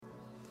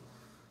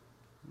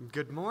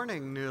Good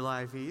morning, New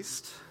Life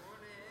East.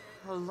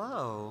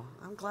 Hello.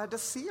 I'm glad to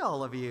see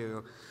all of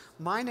you.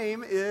 My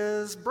name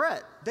is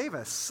Brett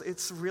Davis.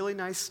 It's really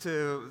nice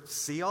to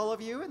see all of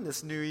you in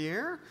this new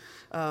year.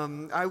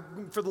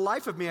 For the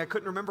life of me, I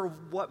couldn't remember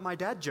what my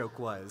dad joke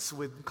was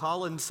when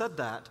Colin said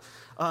that.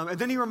 And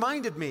then he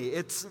reminded me.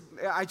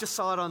 I just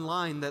saw it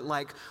online that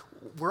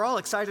we're all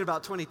excited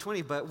about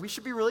 2020, but we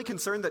should be really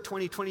concerned that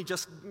 2020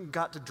 just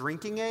got to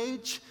drinking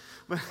age.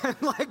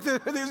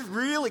 This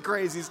really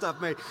crazy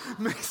stuff may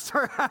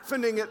start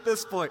happening at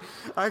this point.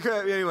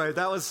 Anyway,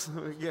 that was,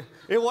 yeah,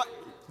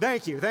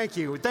 thank you.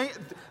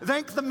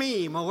 Thank the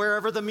meme, or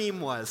wherever the meme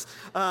was.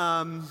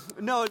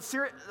 No,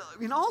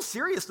 in all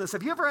seriousness,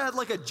 have you ever had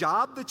a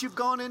job that you've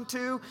gone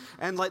into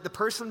and the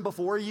person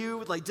before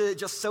you did it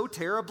just so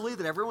terribly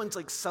that everyone's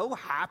so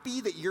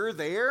happy that you're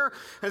there?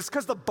 And it's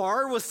because the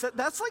bar was set.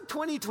 That's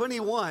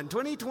 2021.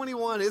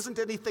 2021 isn't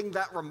anything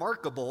that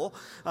remarkable,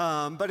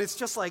 but it's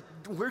just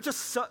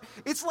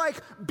it's like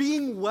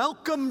being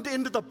welcomed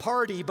into the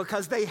party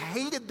because they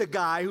hated the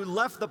guy who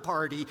left the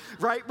party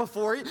right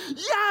before you.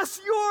 Yes,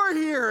 you're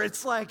here.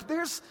 It's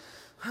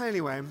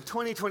anyway,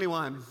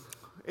 2021,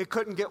 it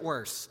couldn't get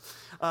worse.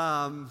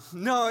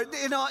 No,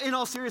 in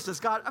all seriousness,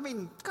 God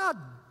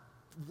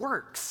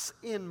works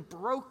in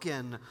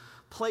broken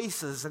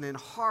places and in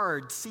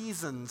hard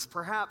seasons,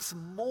 perhaps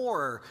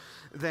more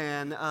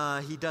than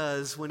he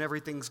does when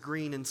everything's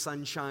green and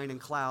sunshine and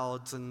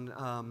clouds. And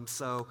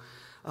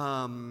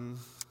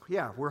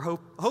we're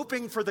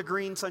hoping for the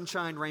green,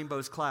 sunshine,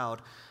 rainbows,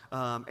 cloud.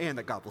 And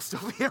that God will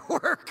still be at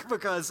work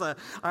because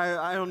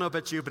I don't know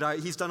about you, but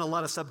He's done a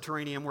lot of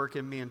subterranean work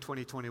in me in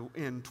 2020,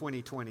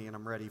 and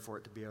I'm ready for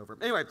it to be over.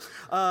 Anyway,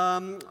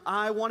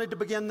 I wanted to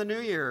begin the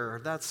new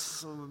year.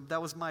 That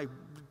was my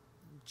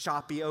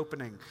choppy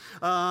opening,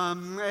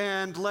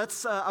 and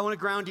I want to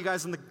ground you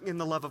guys in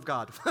the love of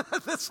God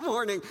this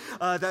morning.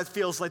 That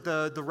feels like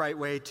the right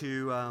way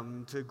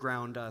to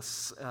ground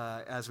us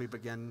as we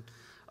begin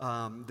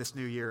this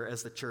new year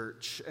as the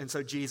church. And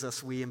so,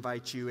 Jesus, we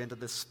invite you into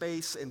this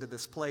space, into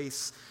this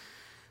place,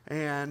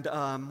 and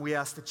we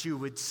ask that you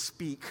would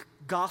speak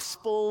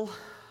gospel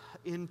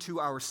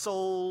into our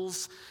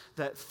souls,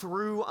 that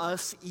through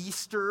us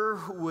Easter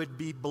would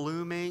be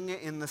blooming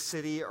in the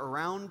city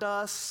around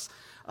us.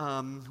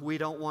 We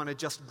don't want to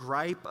just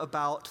gripe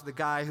about the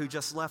guy who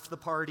just left the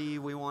party.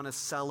 We want to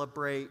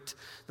celebrate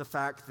the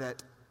fact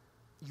that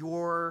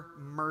your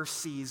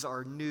mercies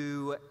are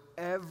new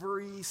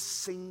every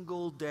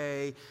single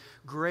day.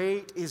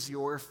 Great is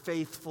your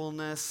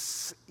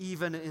faithfulness,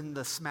 even in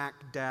the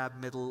smack dab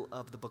middle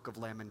of the book of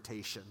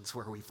Lamentations,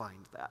 where we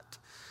find that.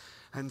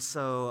 And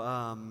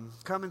so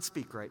come and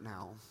speak right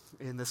now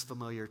in this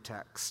familiar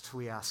text.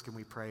 We ask and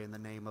we pray in the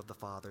name of the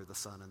Father, the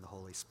Son, and the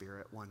Holy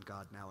Spirit, one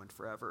God, now and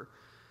forever.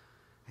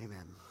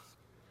 Amen.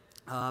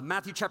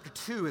 Matthew chapter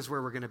 2 is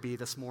where we're going to be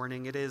this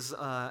morning. It is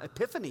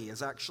Epiphany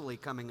is actually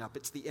coming up.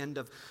 It's the end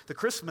of the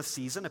Christmas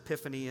season.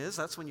 Epiphany is.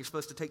 That's when you're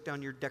supposed to take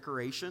down your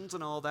decorations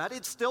and all that.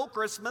 It's still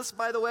Christmas,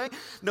 by the way.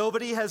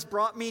 Nobody has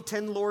brought me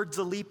 10 Lords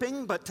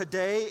a-leaping, but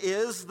today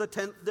is the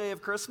 10th day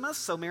of Christmas,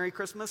 so Merry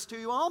Christmas to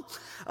you all.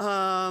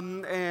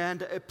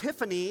 And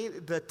Epiphany,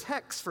 the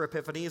text for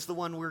Epiphany, is the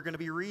one we're going to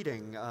be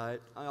reading.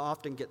 It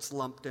often gets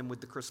lumped in with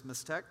the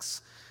Christmas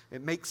text.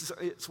 It makes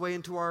its way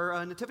into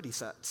our nativity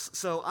sets.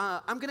 So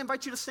I'm going to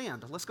invite you to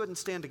stand. Let's go ahead and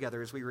stand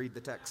together as we read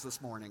the text this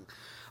morning.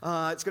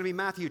 It's going to be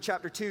Matthew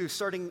chapter 2,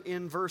 starting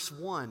in verse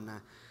 1.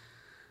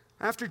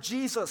 After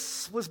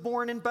Jesus was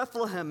born in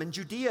Bethlehem in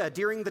Judea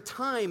during the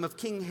time of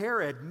King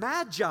Herod,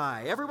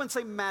 Magi, everyone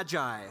say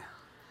Magi,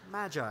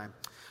 Magi,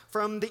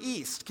 from the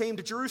east came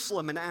to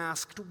Jerusalem and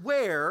asked,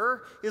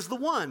 "Where is the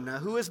one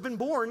who has been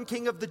born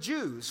King of the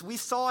Jews? We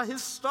saw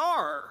his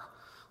star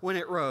when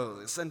it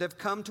rose and have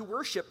come to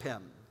worship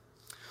him."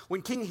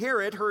 When King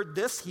Herod heard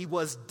this, he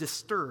was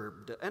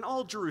disturbed, and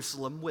all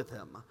Jerusalem with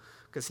him,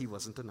 because he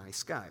wasn't a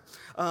nice guy.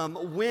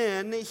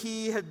 When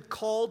he had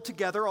called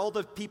together all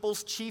the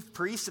people's chief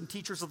priests and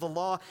teachers of the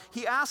law,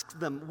 he asked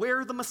them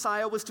where the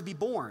Messiah was to be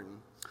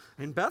born.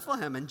 "In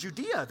Bethlehem in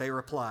Judea," they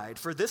replied,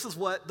 "for this is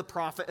what the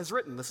prophet has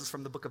written." This is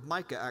from the book of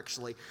Micah,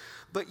 actually.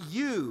 "But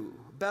you,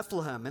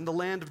 Bethlehem, in the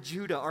land of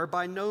Judah, are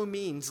by no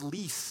means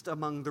least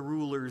among the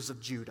rulers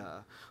of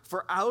Judah.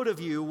 For out of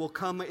you will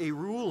come a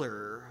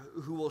ruler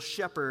who will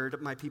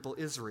shepherd my people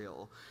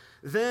Israel."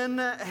 Then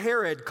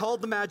Herod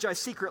called the Magi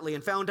secretly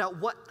and found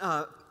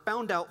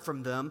out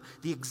from them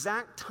the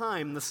exact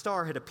time the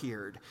star had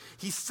appeared.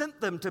 He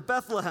sent them to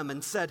Bethlehem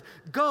and said,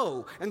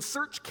 "Go and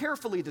search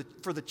carefully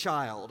for the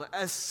child.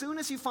 As soon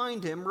as you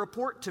find him,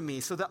 report to me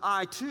so that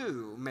I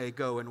too may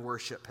go and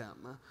worship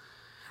him."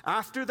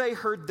 After they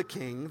heard the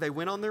king, they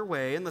went on their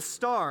way, and the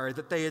star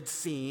that they had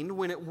seen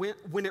when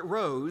it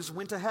rose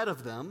went ahead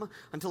of them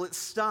until it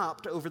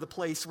stopped over the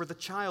place where the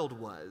child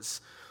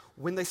was.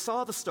 When they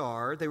saw the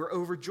star, they were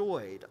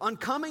overjoyed. On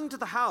coming to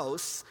the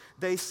house,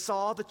 they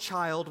saw the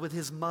child with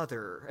his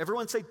mother.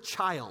 Everyone say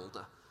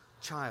child.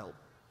 Child.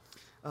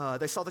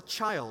 They saw the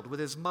child with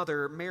his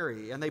mother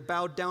Mary, and they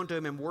bowed down to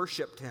him and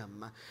worshiped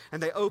him.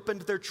 And they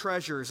opened their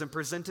treasures and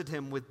presented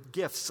him with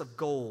gifts of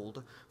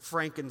gold,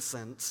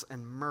 frankincense,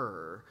 and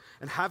myrrh.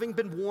 And having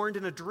been warned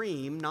in a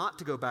dream not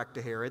to go back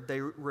to Herod,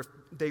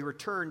 they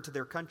returned to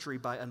their country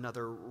by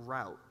another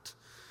route.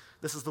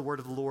 This is the word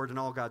of the Lord, and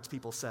all God's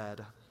people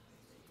said,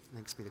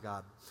 "Thanks be to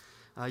God."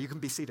 You can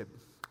be seated.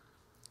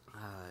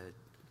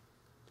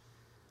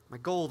 My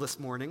goal this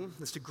morning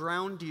is to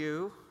ground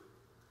you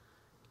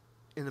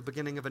in the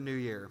beginning of a new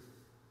year,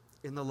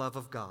 in the love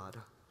of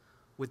God,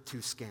 with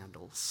two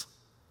scandals.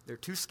 There are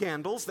two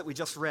scandals that we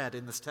just read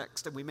in this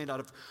text, and we may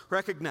not have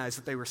recognized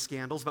that they were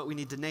scandals, but we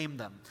need to name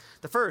them.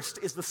 The first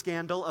is the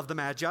scandal of the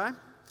Magi.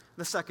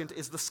 The second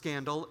is the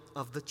scandal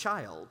of the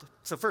child.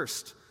 So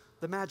first,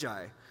 the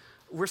Magi.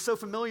 We're so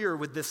familiar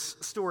with this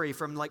story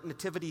from like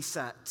nativity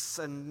sets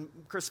and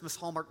Christmas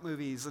Hallmark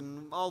movies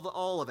and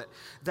all of it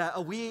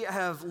that we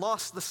have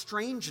lost the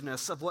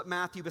strangeness of what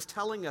Matthew is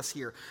telling us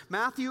here.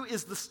 Matthew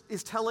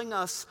is telling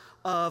us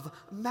of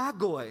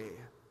Magoi.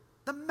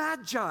 The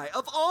Magi,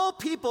 of all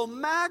people,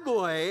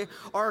 Magoi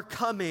are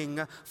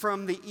coming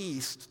from the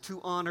east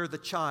to honor the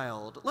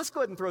child. Let's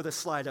go ahead and throw this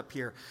slide up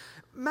here.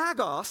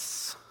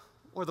 Magos,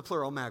 or the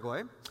plural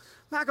Magoi,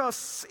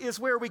 Magos is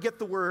where we get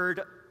the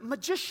word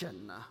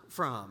magician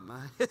from.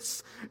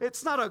 It's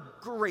not a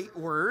great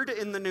word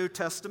in the New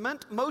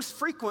Testament. Most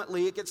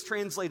frequently, it gets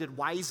translated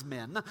wise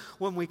men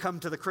when we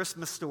come to the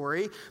Christmas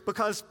story,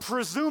 because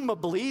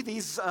presumably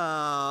these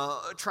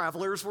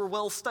travelers were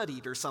well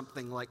studied or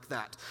something like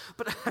that.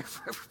 But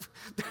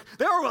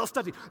they are well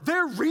studied.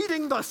 They're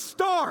reading the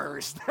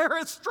stars. They're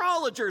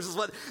astrologers. Is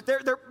what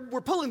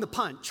we're pulling the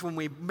punch when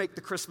we make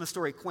the Christmas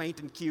story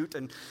quaint and cute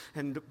and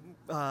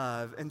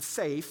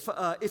safe.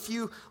 If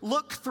you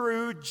look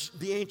through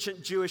the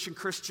ancient Jewish and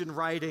Christian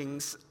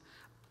writings,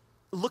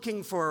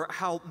 looking for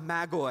how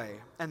Magoi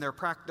and their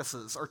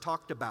practices are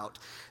talked about,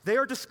 they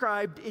are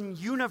described in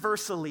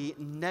universally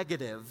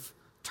negative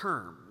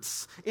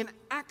terms. In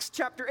Acts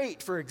chapter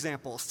 8, for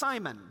example,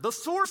 Simon, the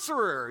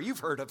sorcerer, you've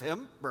heard of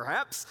him,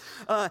 perhaps.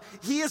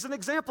 He is an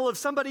example of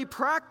somebody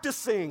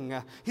practicing.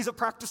 He's a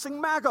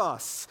practicing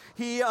magos.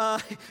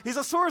 He's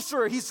a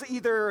sorcerer. He's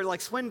either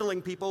like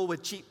swindling people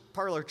with cheap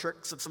parlor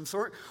tricks of some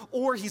sort,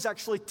 or he's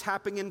actually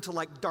tapping into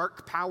like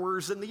dark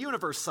powers in the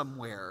universe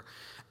somewhere.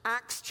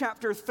 Acts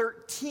chapter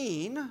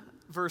 13,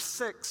 verse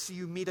 6,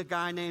 you meet a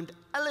guy named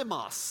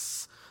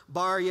Elymas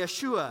Bar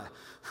Yeshua,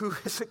 who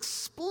is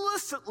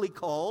explicitly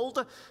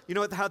called, you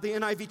know how the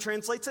NIV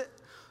translates it?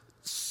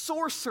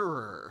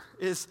 Sorcerer.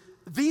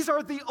 These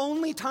are the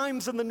only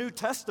times in the New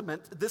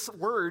Testament this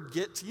word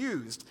gets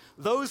used.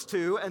 Those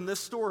two and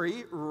this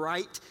story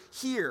right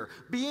here.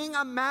 Being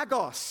a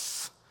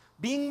magos,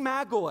 being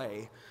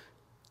magoi,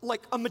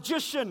 like a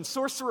magician,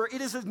 sorcerer,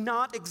 it is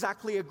not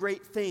exactly a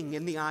great thing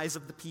in the eyes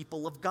of the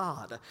people of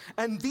God.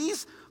 And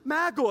these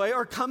magoi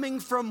are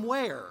coming from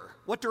where?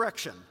 What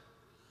direction?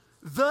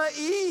 The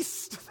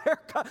east.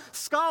 They're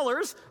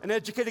scholars, an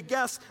educated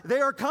guess,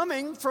 they are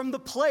coming from the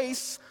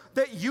place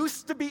that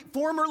used to be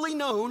formerly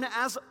known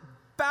as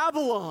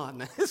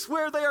Babylon, is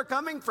where they are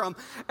coming from.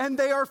 And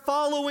they are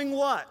following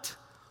what?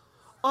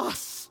 A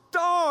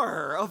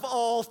star of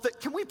all things.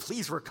 Can we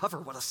please recover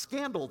what a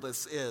scandal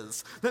this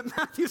is that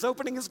Matthew's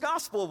opening his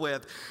gospel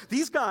with?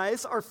 These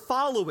guys are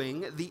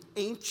following the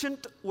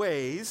ancient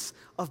ways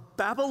of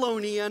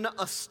Babylonian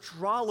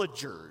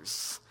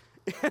astrologers.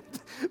 And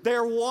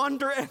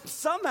and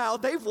somehow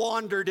they've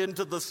wandered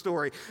into the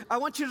story. I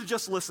want you to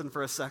just listen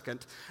for a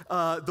second.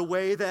 The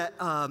way that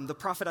the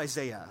prophet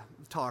Isaiah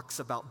talks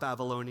about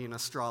Babylonian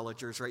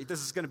astrologers, right?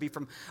 This is going to be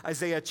from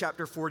Isaiah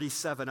chapter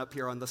 47 up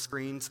here on the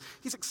screens.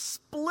 He's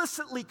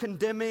explicitly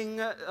condemning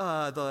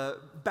the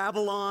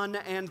Babylon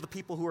and the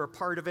people who are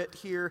part of it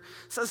here.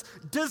 It says,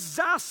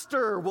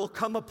 disaster will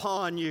come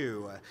upon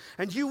you,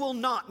 and you will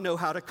not know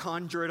how to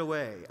conjure it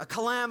away. A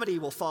calamity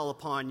will fall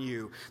upon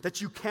you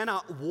that you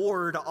cannot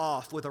ward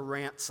off with a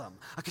ransom.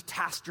 A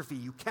catastrophe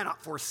you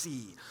cannot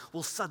foresee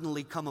will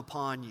suddenly come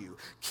upon you.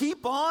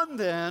 Keep on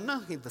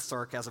then, the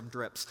sarcasm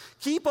drips,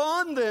 keep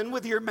on then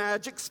with your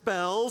magic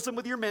spells and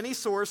with your many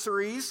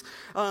sorceries,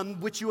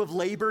 which you have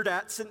labored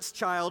at since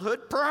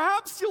childhood.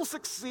 Perhaps you'll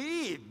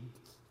succeed.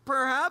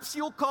 Perhaps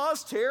you'll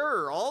cause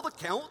terror. All the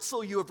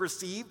counsel you have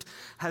received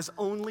has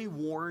only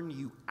worn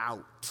you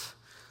out.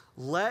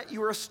 Let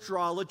your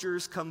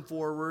astrologers come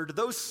forward,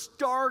 those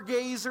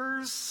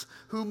stargazers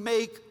who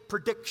make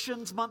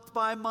predictions month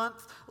by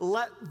month,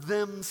 let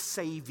them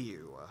save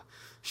you.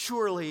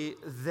 Surely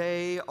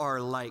they are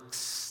like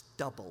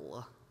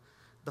stubble.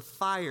 The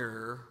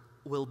fire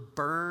will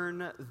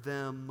burn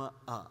them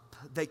up.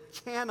 They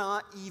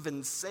cannot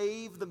even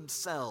save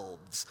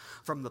themselves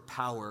from the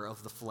power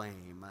of the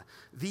flame.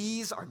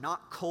 These are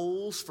not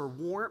coals for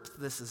warmth.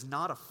 This is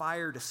not a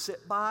fire to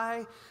sit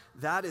by.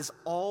 That is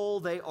all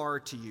they are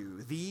to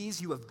you.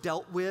 These you have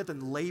dealt with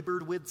and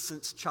labored with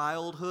since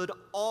childhood.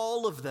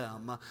 All of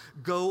them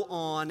go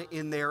on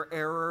in their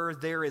error.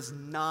 There is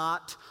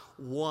not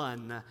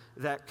one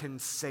that can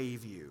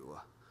save you.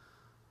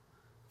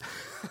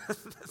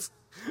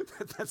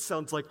 That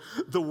sounds like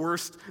the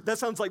worst. That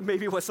sounds like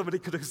maybe what somebody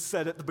could have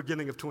said at the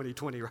beginning of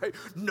 2020, right?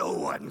 No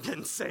one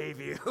can save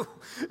you.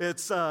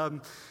 It's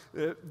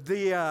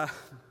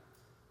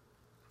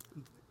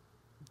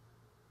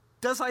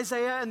does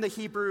Isaiah and the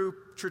Hebrew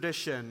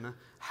tradition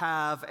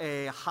have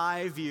a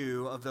high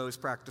view of those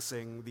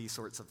practicing these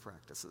sorts of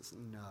practices?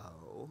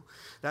 No.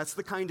 That's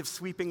the kind of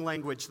sweeping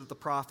language that the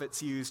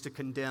prophets use to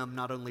condemn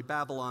not only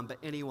Babylon, but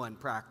anyone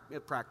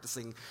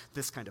practicing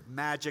this kind of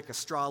magic,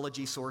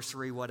 astrology,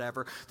 sorcery,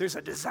 whatever. There's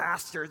a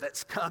disaster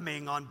that's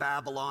coming on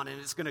Babylon,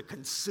 and it's going to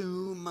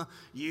consume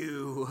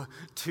you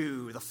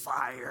too. The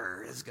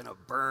fire is going to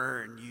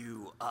burn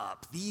you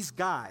up. These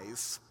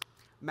guys,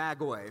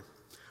 Magoi,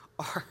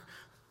 are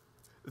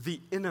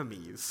the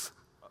enemies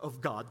of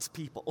God's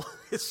people,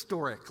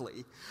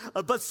 historically.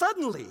 But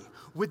suddenly,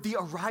 with the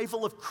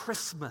arrival of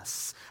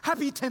Christmas,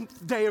 happy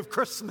 10th day of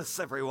Christmas,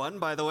 everyone,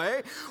 by the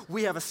way,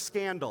 we have a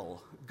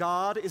scandal.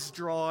 God is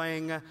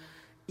drawing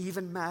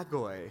even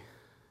Magoi,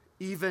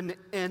 even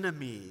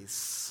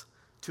enemies,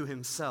 to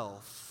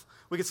himself.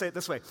 We could say it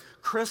this way: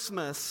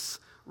 Christmas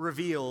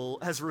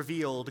has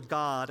revealed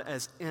God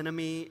as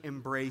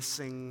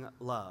enemy-embracing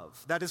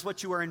love. That is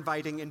what you are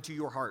inviting into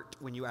your heart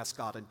when you ask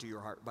God into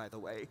your heart, by the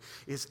way,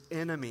 is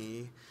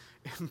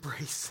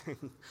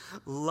enemy-embracing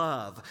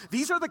love.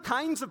 These are the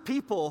kinds of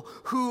people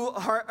who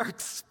are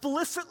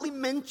explicitly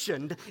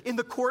mentioned in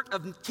the court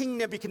of King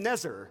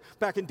Nebuchadnezzar.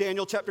 Back in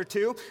Daniel chapter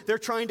 2, they're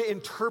trying to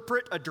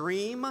interpret a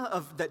dream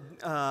of that,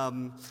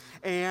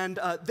 and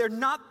they're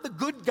not the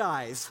good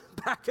guys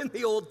back in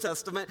the Old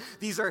Testament.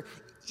 These are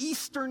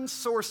Eastern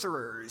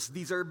sorcerers.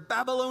 These are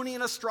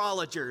Babylonian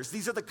astrologers.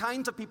 These are the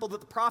kinds of people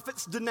that the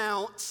prophets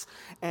denounce,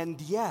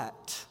 and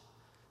yet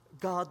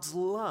God's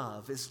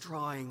love is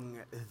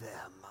drawing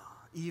them.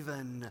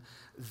 Even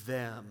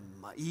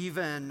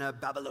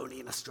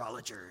Babylonian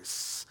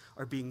astrologers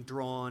are being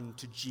drawn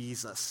to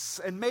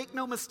Jesus. And make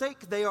no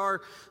mistake, they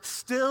are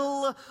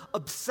still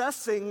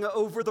obsessing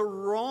over the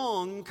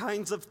wrong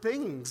kinds of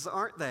things,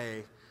 aren't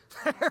they?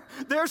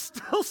 They're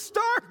still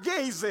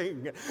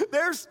stargazing.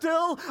 They're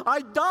still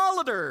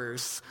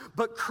idolaters.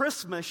 But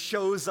Christmas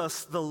shows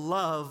us the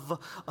love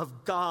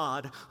of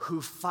God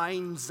who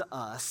finds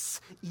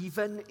us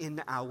even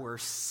in our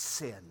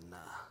sin.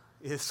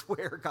 Is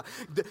where God,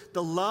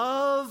 the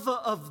love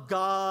of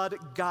God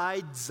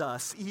guides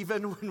us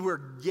even when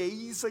we're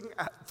gazing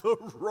at the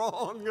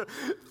wrong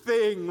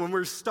thing, when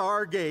we're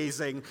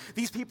stargazing.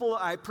 These people,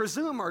 I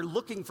presume, are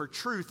looking for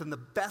truth in the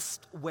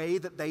best way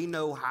that they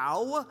know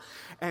how,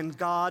 and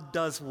God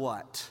does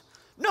what?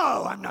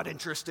 No, I'm not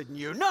interested in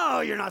you.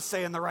 No, you're not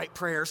saying the right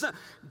prayers. No.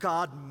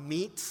 God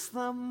meets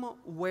them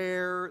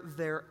where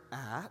they're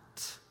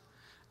at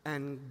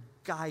and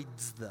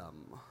guides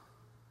them.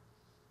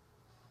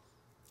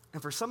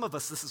 And for some of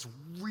us, this is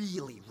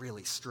really,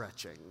 really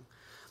stretching,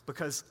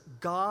 because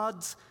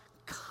God's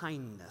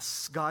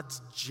kindness, God's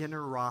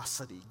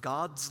generosity,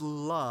 God's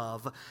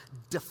love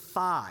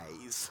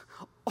defies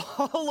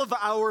all of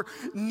our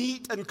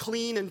neat and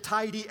clean and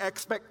tidy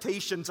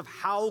expectations of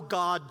how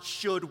God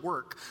should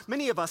work.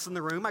 Many of us in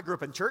the room, I grew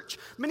up in church,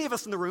 many of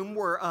us in the room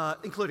were,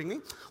 including me,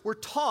 were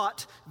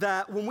taught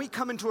that when we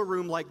come into a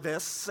room like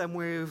this, and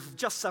we've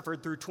just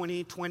suffered through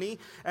 2020,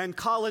 and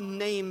Colin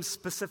names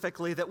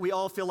specifically that we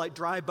all feel like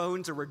dry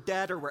bones, or we're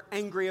dead, or we're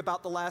angry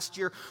about the last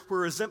year,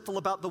 we're resentful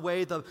about the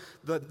way the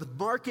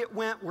market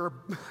went, we're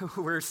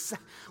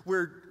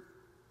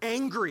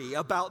angry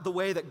about the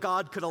way that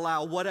God could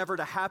allow whatever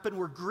to happen.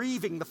 We're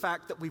grieving the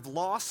fact that we've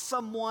lost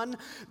someone.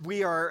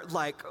 We're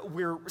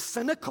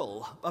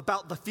cynical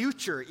about the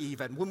future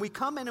even. When we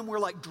come in and we're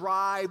like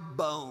dry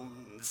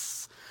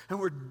bones and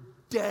we're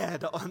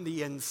dead on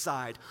the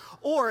inside.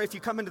 Or if you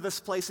come into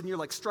this place and you're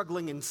like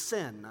struggling in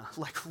sin,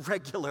 like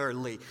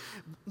regularly.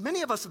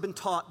 Many of us have been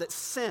taught that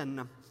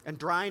sin and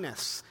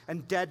dryness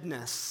and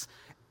deadness,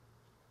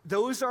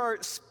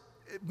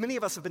 many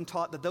of us have been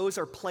taught that those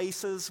are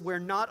places where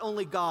not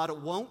only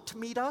God won't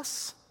meet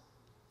us,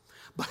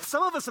 but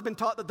some of us have been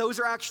taught that those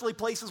are actually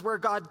places where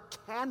God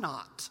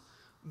cannot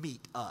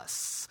meet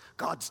us.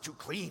 God's too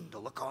clean to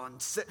look on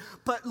sin.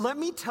 But let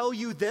me tell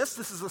you this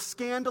is a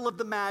scandal of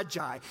the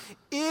Magi.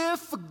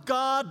 If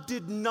God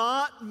did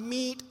not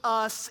meet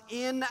us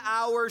in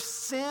our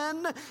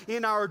sin,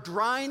 in our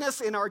dryness,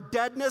 in our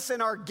deadness,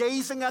 in our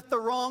gazing at the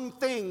wrong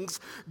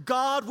things,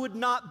 God would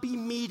not be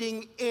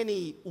meeting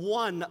any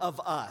one of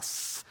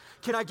us.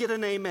 Can I get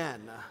an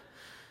amen?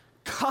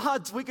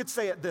 We could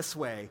say it this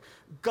way: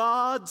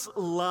 God's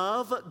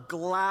love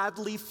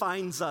gladly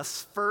finds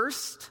us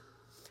first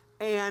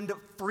and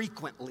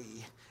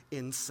frequently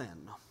in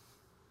sin.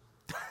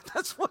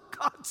 That's what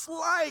God's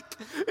like.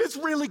 It's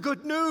really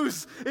good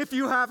news if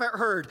you haven't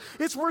heard.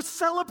 It's worth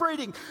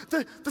celebrating.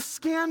 The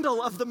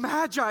scandal of the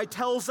Magi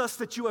tells us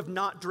that you have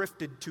not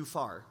drifted too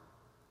far.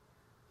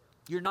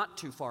 You're not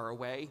too far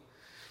away.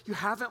 You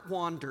haven't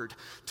wandered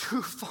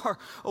too far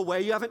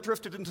away. You haven't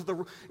drifted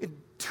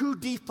too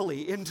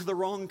deeply into the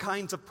wrong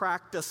kinds of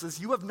practices.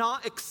 You have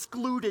not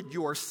excluded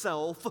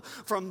yourself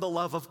from the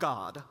love of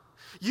God.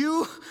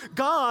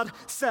 God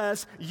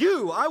says,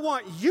 I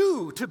want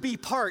you to be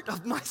part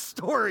of my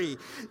story.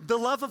 The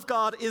love of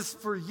God is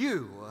for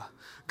you.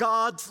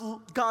 God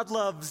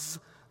loves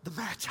the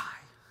Magi.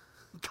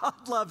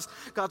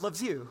 God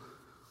loves you.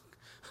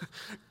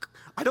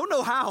 I don't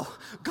know how.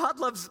 God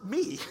loves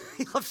me.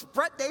 He loves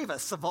Brett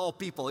Davis, of all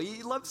people.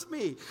 He loves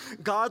me.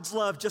 God's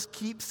love just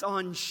keeps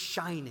on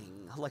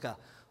shining like a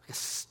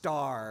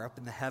star up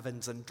in the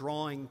heavens and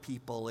drawing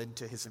people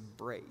into his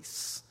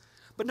embrace.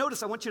 But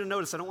notice, I want you to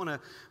notice, I don't want to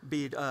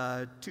be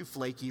too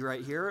flaky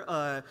right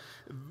here.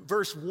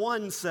 Verse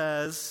 1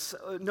 says,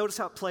 notice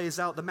how it plays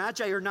out. The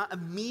Magi are not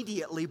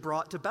immediately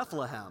brought to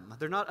Bethlehem.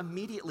 They're not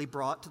immediately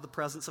brought to the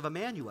presence of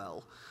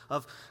Emmanuel,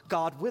 of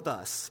God with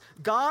us.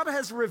 God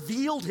has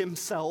revealed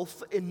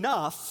himself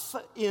enough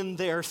in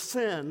their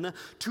sin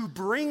to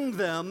bring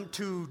them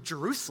to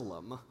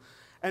Jerusalem.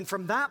 And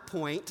from that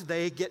point,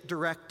 they get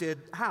directed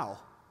how?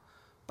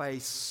 By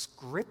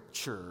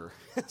Scripture.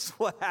 That's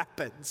what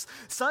happens.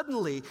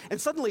 Suddenly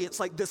it's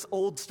like this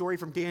old story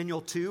from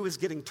Daniel 2 is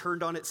getting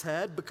turned on its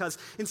head, because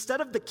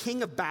instead of the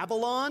king of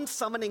Babylon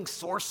summoning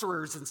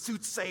sorcerers and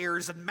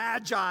soothsayers and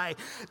magi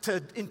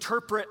to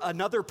interpret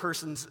another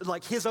person's,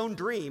 like his own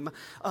dream,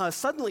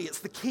 suddenly it's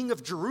the king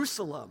of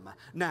Jerusalem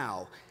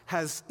now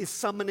is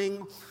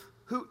summoning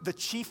the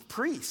chief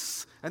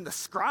priests and the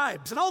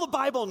scribes and all the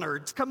Bible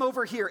nerds come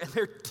over here, and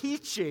they're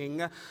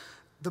teaching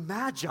the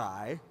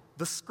Magi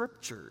the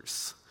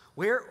Scriptures.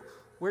 Where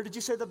did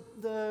you say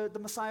the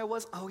Messiah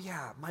was? Oh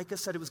yeah, Micah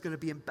said it was going to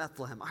be in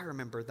Bethlehem. I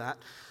remember that.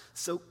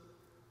 So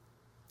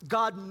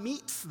God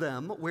meets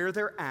them where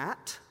they're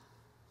at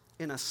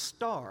in a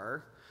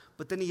star,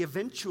 but then he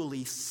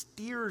eventually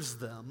steers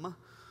them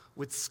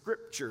with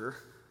Scripture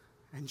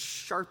and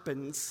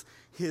sharpens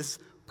his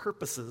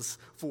purposes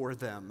for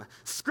them.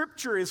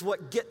 Scripture is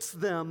what gets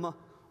them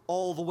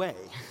all the way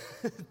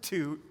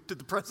to the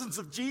presence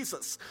of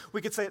Jesus.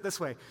 We could say it this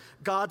way: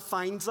 God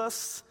finds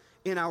us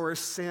in our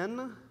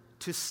sin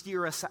to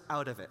steer us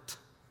out of it,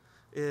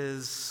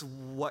 is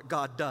what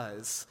God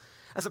does.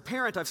 As a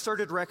parent, I've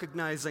started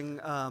recognizing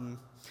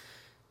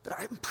that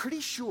I'm pretty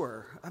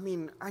sure,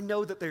 I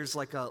know that there's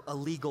like a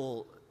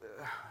legal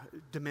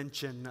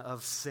dimension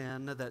of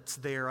sin that's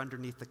there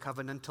underneath the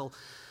covenantal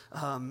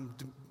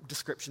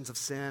descriptions of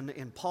sin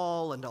in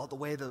Paul and all the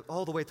way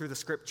through the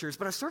Scriptures.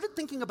 But I started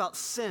thinking about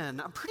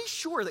sin. I'm pretty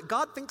sure that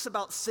God thinks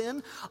about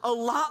sin a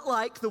lot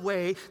like the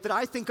way that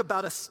I think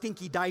about a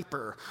stinky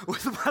diaper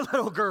with my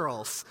little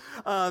girls.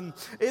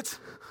 It's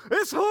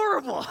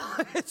horrible.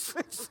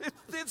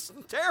 It's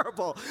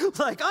terrible.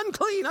 Like,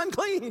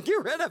 unclean,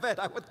 get rid of it.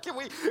 Can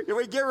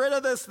we get rid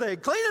of this thing?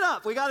 Clean it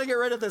up. We got to get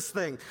rid of this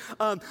thing.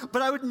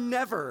 But I would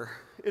never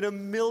in a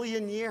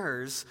million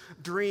years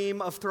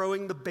dream of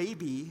throwing the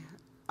baby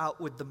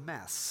out with the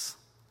mess,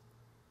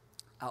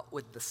 out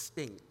with the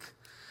stink.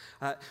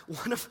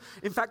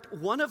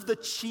 One of the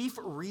chief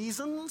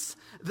reasons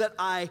that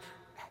I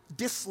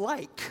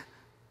dislike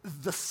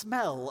the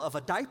smell of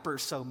a diaper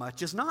so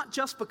much is not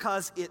just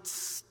because it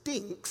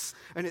stinks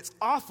and it's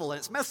awful and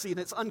it's messy and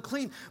it's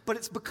unclean, but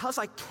it's because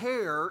I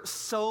care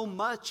so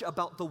much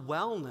about the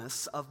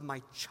wellness of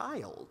my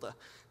child.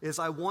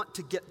 I want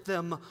to get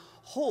them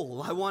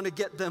whole. I want to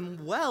get them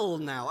well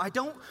now. I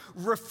don't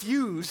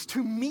refuse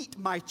to meet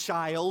my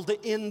child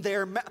in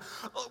their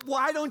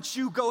why don't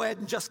you go ahead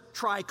and just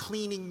try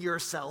cleaning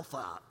yourself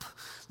up?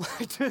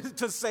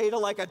 to say to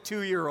like a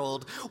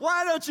 2-year-old,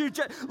 why don't you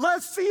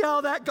let's see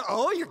how that goes.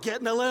 Oh, you're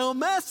getting a little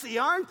messy,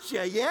 aren't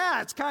you?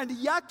 Yeah, it's kind of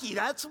yucky.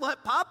 That's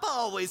what Papa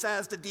always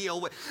has to deal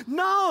with.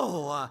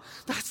 No,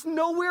 that's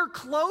nowhere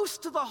close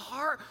to the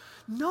heart.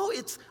 No,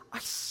 I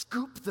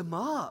scoop them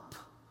up.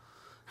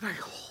 And I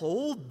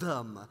hold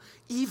them,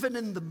 even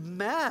in the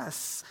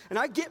mess. And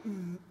I get,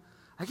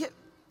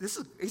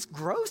 it's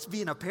gross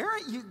being a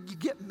parent. You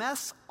get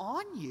mess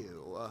on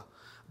you.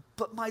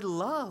 But my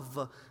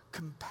love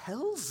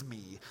compels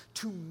me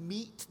to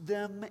meet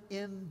them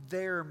in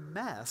their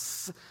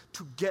mess,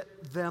 to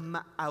get them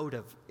out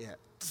of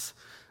it.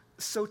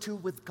 So too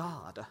with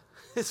God,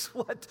 is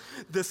what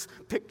this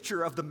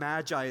picture of the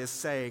Magi is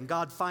saying.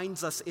 God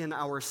finds us in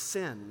our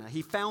sin.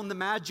 He found the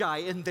Magi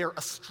in their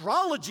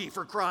astrology,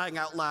 for crying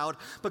out loud,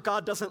 but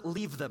God doesn't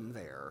leave them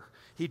there.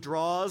 He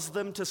draws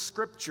them to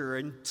Scripture,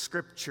 and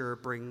Scripture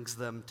brings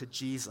them to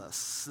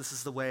Jesus. This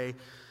is the way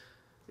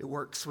it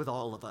works with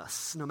all of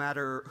us. No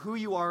matter who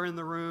you are in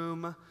the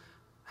room,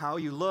 how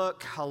you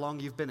look, how long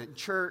you've been in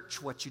church,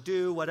 what you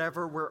do,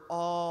 whatever, we're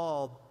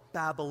all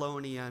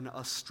Babylonian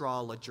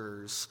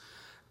astrologers.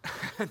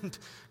 And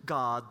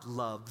God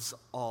loves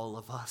all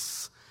of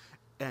us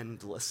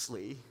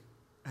endlessly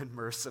and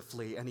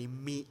mercifully, and he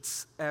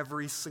meets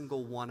every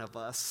single one of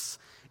us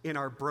in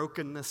our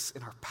brokenness,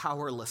 in our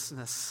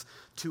powerlessness,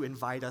 to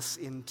invite us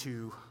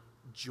into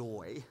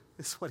joy.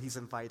 Is what he's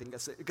inviting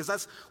us in, because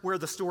that's where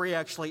the story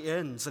actually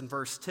ends in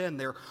verse 10.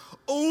 They're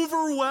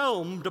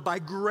overwhelmed by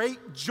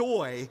great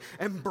joy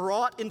and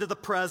brought into the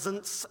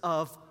presence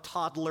of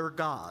toddler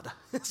God.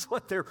 It's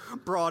what they're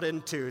brought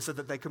into so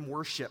that they can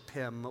worship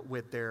him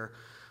with their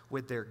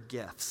with their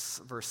gifts,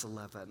 verse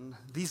 11.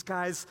 These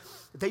guys,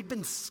 they'd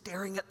been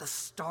staring at the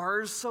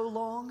stars so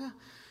long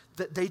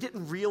that they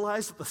didn't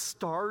realize that the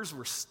stars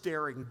were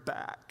staring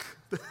back.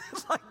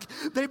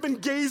 Like, they've been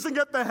gazing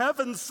at the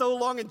heavens so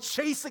long and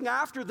chasing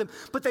after them,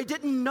 but they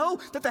didn't know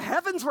that the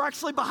heavens were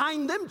actually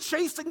behind them,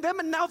 chasing them,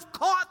 and now have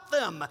caught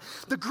them.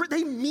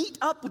 They meet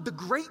up with the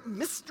great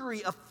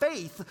mystery of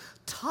faith,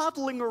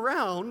 toddling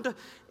around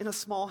in a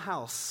small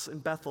house in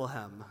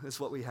Bethlehem, is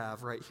what we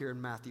have right here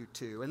in Matthew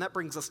 2. And that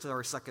brings us to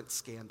our second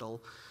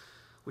scandal,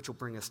 which will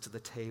bring us to the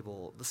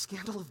table, the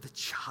scandal of the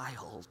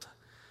child.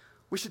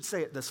 We should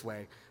say it this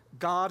way: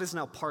 God is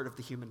now part of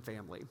the human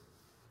family.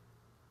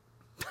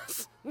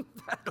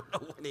 I don't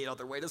know any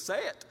other way to say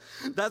it.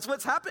 That's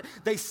what's happened.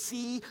 They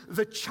see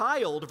the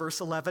child, verse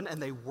 11,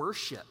 and they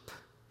worship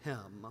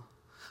him.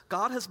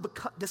 God has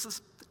become, this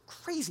is the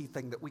crazy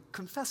thing that we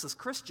confess as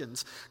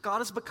Christians, God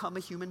has become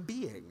a human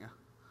being.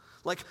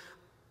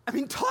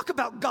 Talk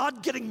about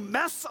God getting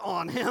mess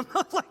on him,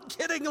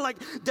 getting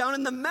down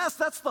in the mess.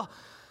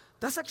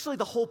 That's actually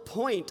the whole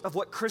point of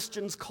what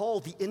Christians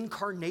call the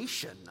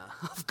incarnation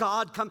of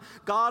God.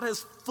 God has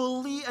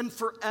fully and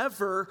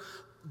forever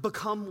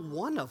become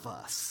one of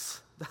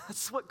us.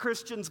 That's what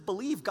Christians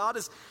believe. God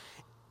has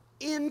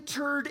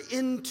entered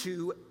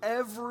into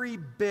every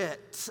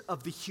bit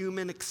of the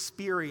human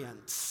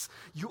experience.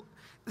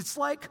 It's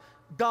like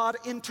God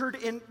entered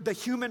in, the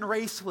human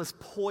race was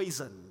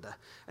poisoned.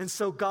 And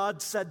so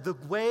God said, the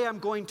way I'm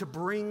going to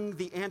bring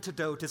the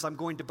antidote is I'm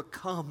going to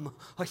become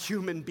a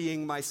human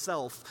being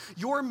myself.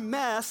 Your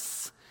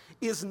mess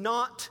is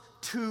not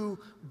too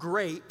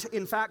great.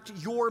 In fact,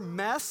 your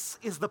mess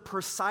is the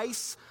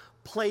precise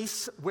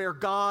place where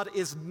God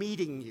is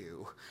meeting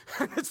you.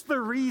 And it's the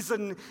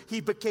reason he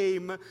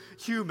became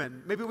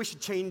human. Maybe we should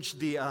change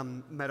the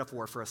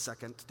metaphor for a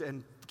second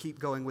and keep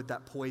going with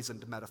that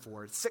poisoned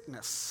metaphor.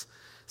 Sickness.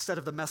 Instead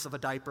of the mess of a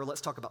diaper,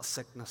 let's talk about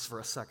sickness for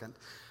a second.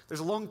 There's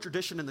a long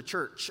tradition in the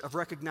church of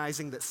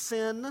recognizing that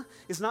sin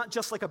is not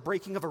just like a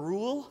breaking of a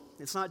rule.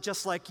 It's not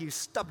just like you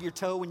stub your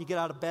toe when you get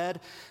out of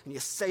bed and you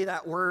say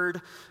that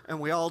word,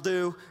 and we all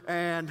do.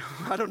 And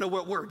I don't know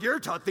what word you're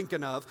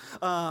thinking of,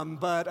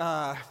 but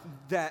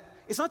that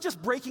it's not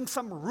just breaking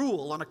some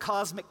rule on a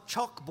cosmic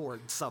chalkboard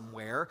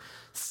somewhere.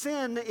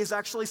 Sin is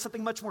actually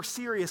something much more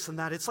serious than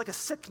that. It's like a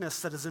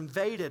sickness that has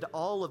invaded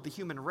all of the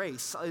human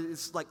race.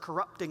 It's like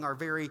corrupting our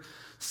very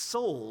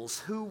souls,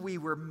 who we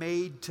were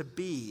made to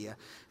be.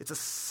 It's a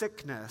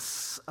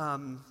sickness.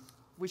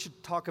 We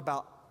should talk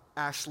about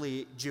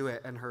Ashley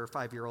Jewett and her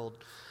 5-year-old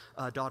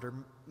daughter,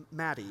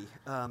 Maddie.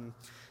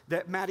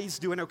 That Maddie's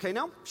doing okay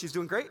now. She's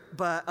doing great.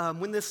 But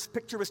when this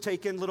picture was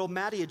taken, little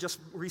Maddie had just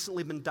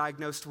recently been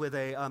diagnosed with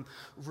a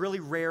really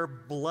rare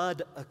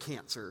blood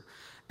cancer.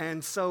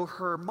 And so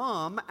her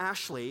mom,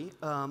 Ashley,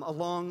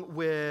 along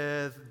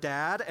with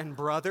dad and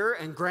brother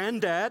and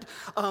granddad,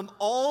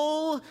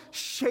 all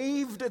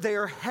shaved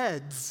their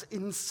heads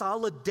in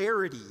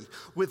solidarity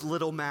with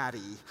little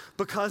Maddie.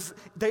 Because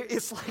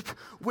it's like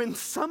when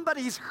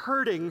somebody's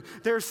hurting,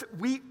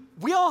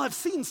 we all have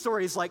seen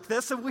stories like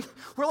this, and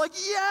we're like,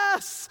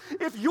 yes,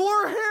 if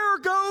your hair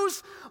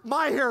goes,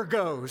 my hair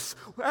goes.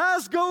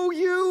 As go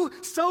you,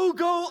 so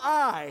go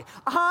I.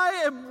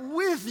 I am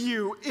with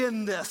you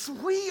in this.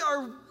 We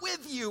are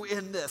with you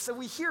in this. And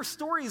we hear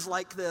stories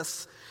like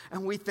this,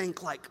 and we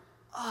think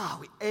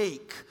we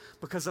ache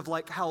because of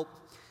how,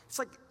 it's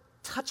like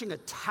touching a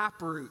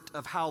taproot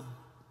of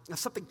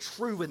something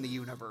true in the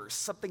universe,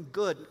 something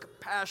good and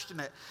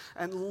compassionate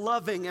and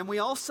loving. And we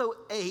also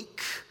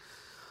ache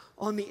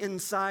on the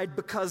inside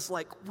because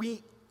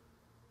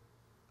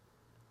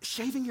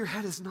shaving your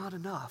head is not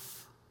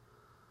enough.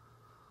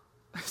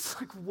 It's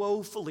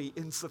woefully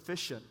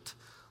insufficient.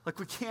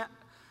 We can't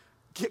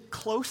get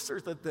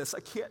closer than this. I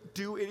can't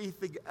do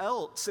anything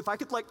else. If I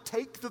could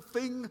take the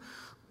thing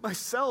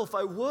myself,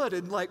 I would.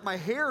 And my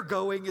hair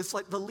going is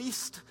the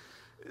least,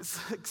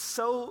 it's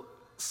so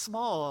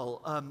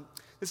small.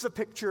 This is a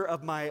picture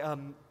of my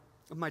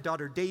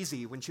daughter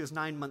Daisy when she was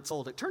 9 months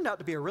old. It turned out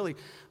to be a really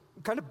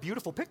kind of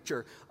beautiful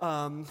picture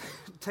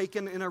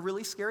taken in a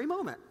really scary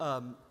moment.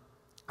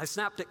 I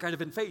snapped it kind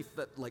of in faith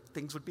that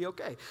things would be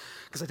okay,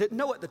 because I didn't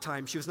know at the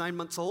time. She was 9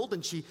 months old,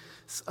 and this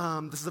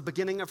is the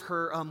beginning of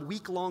her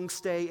week-long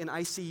stay in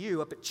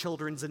ICU up at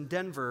Children's in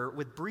Denver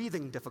with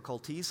breathing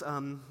difficulties.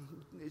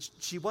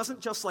 She wasn't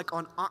just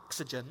on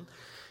oxygen.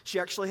 She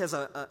actually has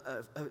a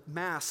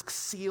mask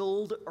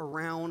sealed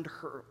around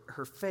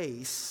her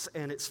face,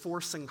 and it's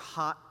forcing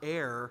hot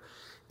air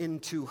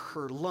into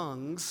her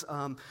lungs.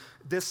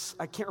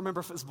 I can't remember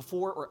if it was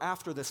before or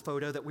after this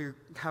photo that we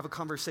have a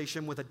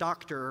conversation with a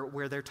doctor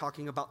where they're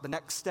talking about the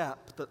next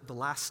step, the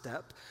last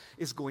step,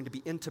 is going to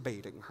be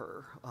intubating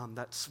her.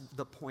 That's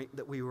the point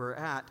that we were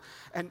at.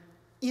 And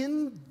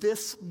in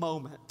this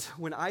moment,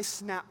 when I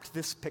snapped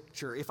this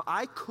picture, if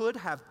I could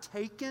have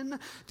taken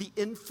the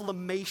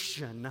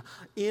inflammation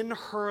in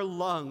her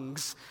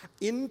lungs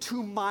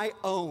into my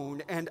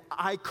own and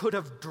I could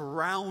have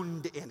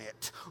drowned in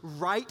it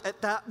right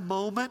at that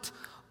moment,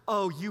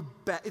 oh, you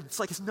bet. It's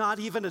like it's not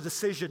even a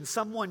decision.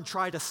 Someone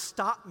try to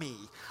stop me.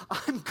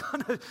 I'm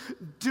going to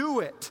do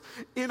it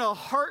in a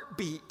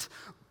heartbeat.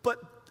 But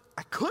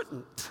I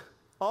couldn't.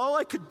 All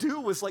I could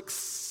do was like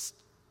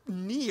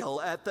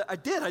kneel at the,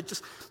 I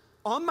just,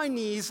 on my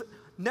knees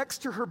next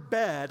to her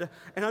bed,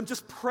 and I'm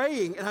just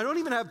praying, and I don't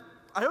even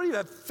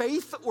have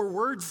faith or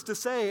words to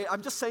say.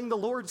 I'm just saying the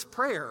Lord's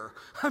Prayer.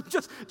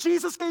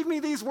 Jesus gave me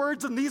these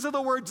words, and these are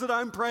the words that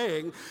I'm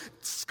praying.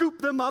 Scoop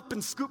them up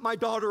and scoop my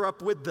daughter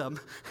up with them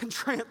and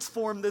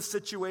transform this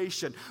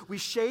situation. We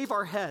shave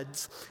our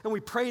heads and we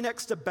pray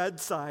next to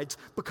bedsides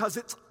because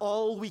it's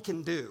all we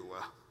can do.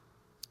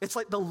 It's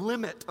like the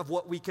limit of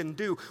what we can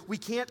do. We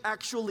can't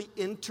actually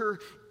enter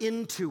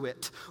into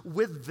it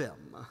with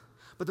them.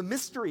 But the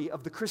mystery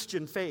of the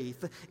Christian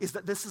faith is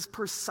that this is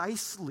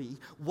precisely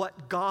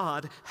what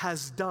God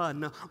has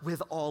done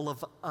with all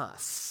of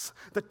us.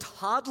 The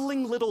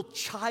toddling little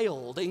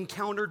child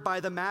encountered by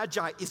the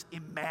Magi is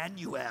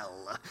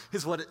Emmanuel,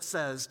 is what it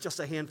says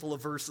just a handful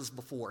of verses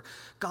before.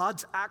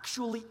 God's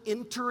actually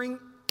entering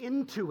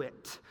into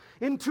it,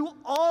 into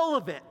all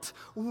of it,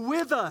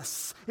 with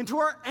us, into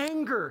our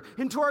anger,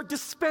 into our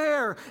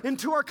despair,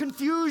 into our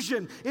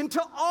confusion, into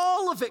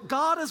all of it.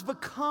 God has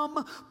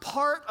become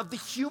part of the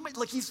human,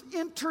 like he's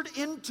entered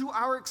into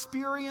our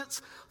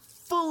experience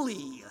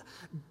fully.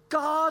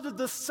 God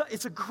the Son,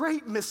 it's a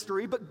great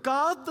mystery, but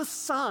God the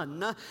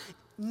Son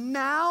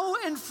now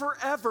and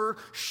forever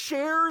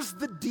shares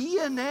the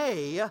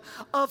DNA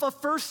of a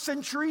first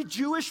century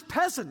Jewish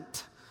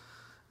peasant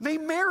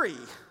named Mary.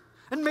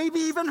 And maybe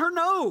even her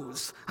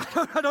nose.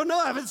 I don't know.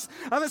 I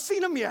haven't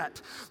seen him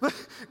yet. But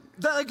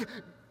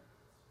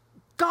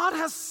God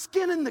has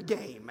skin in the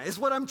game, is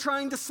what I'm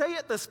trying to say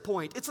at this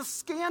point. It's a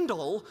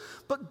scandal,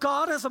 but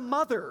God as a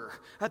mother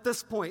at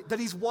this point,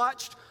 that he's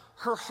watched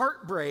her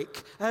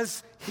heartbreak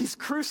as he's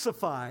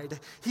crucified.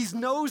 He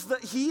knows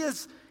that he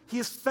has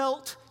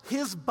felt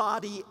his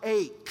body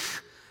ache,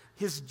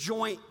 his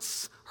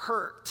joints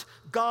hurt.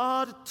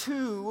 God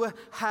too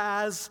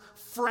has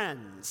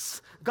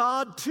friends.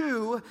 God,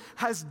 too,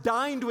 has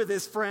dined with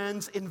his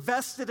friends,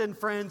 invested in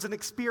friends, and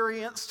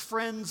experienced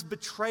friends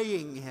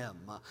betraying him.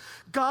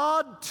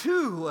 God,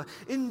 too,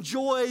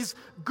 enjoys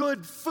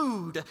good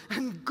food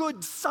and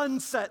good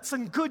sunsets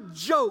and good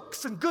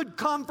jokes and good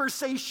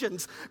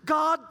conversations.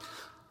 God,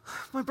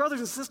 my brothers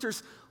and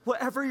sisters,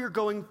 whatever's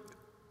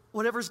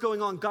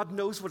going on, God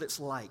knows what it's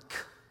like,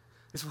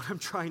 is what I'm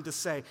trying to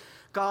say.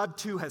 God,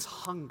 too, has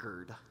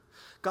hungered.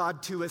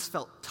 God, too, has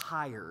felt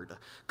tired.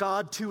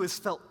 God, too, has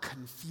felt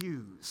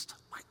confused.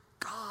 My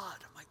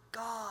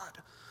God,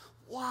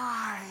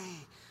 why?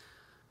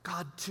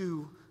 God,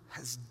 too,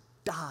 has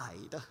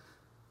died.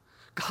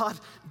 God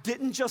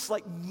didn't just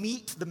like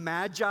meet the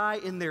Magi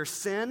in their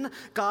sin.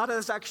 God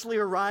has actually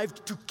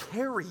arrived to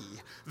carry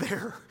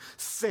their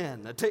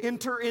sin, to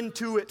enter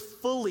into it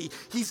fully.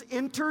 He's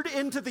entered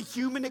into the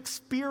human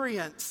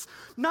experience,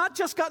 not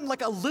just gotten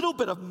like a little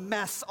bit of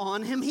mess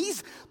on him.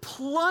 He's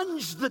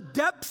plunged the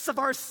depths of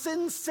our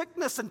sin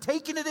sickness and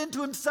taken it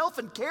into himself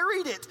and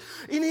carried it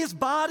in his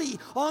body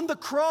on the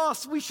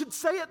cross. We should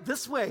say it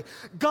this way: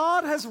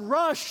 God has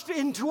rushed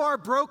into our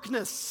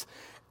brokenness.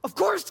 Of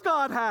course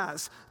God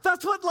has.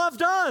 That's what love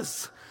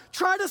does.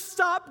 Try to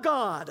stop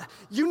God.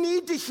 You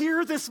need to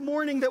hear this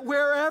morning that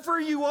wherever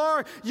you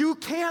are, you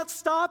can't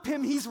stop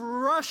him. He's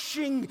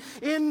rushing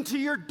into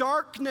your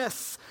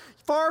darkness.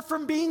 Far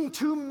from being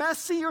too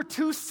messy or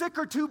too sick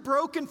or too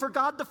broken for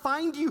God to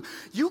find you,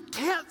 you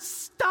can't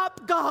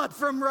stop God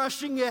from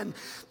rushing in.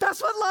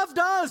 That's what love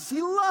does.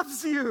 He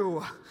loves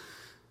you.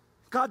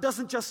 God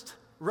doesn't just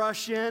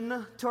rush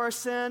in to our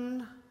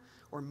sin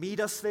or meet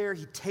us there.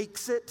 He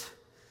takes it.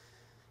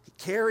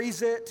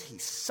 Carries it, he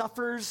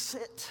suffers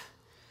it,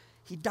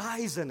 he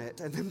dies in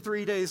it, and then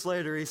 3 days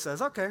later he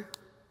says, okay,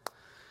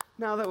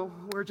 now that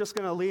we're just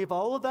going to leave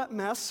all of that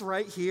mess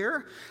right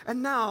here,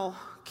 and now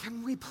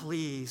can we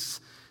please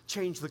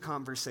change the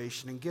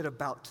conversation and get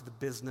about to the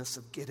business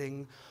of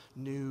getting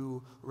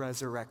new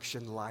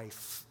resurrection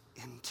life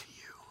into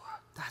you?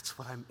 That's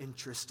what I'm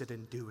interested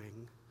in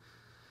doing.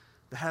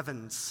 The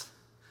heavens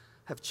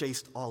have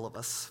chased all of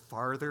us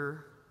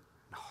farther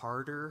and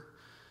harder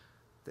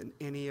than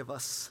any of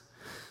us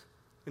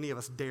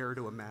dare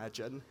to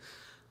imagine.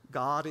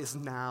 God is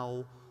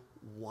now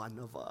one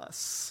of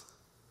us.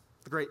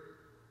 The great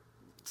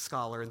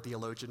scholar and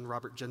theologian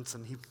Robert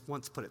Jensen, he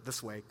once put it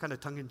this way, kind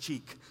of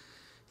tongue-in-cheek.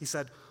 He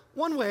said,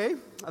 one way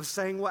of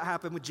saying what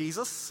happened with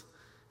Jesus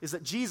is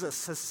that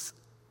Jesus has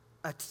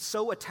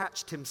so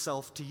attached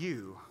himself to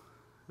you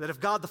that if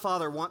God the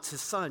Father wants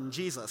his son,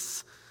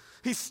 Jesus,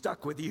 he's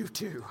stuck with you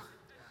too.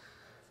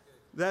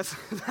 That's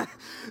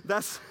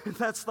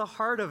the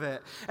heart of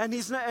it. And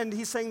he's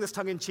saying this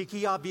tongue-in-cheek.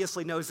 He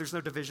obviously knows there's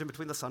no division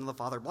between the Son and the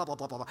Father, blah, blah,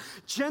 blah, blah, blah.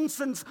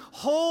 Jensen's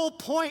whole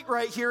point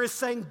right here is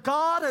saying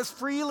God has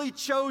freely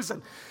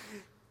chosen.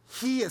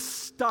 He is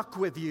stuck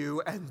with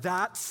you, and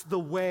that's the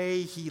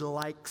way he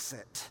likes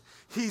it.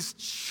 He's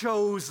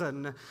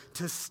chosen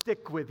to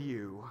stick with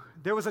you.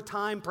 There was a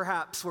time,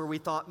 perhaps, where we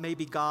thought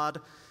maybe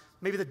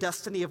the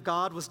destiny of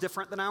God was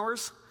different than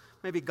ours.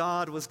 Maybe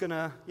God was going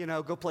to,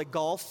 go play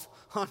golf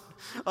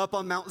up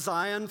on Mount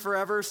Zion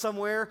forever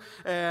somewhere,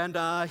 and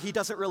he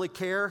doesn't really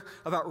care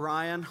about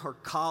Ryan or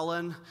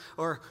Colin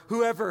or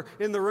whoever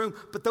in the room.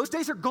 But those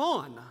days are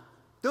gone.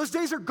 Those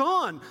days are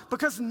gone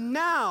because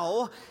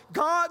now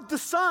God the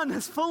Son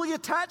has fully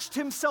attached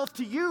himself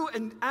to you,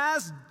 and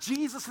as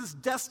Jesus'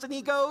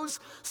 destiny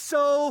goes,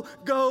 so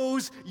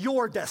goes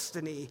your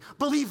destiny.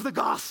 Believe the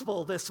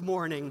gospel this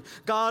morning.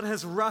 God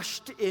has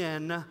rushed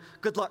in.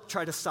 Good luck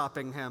try to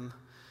stopping him.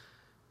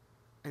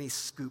 And he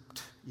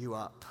scooped you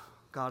up.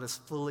 God is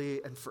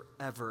fully and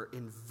forever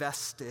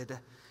invested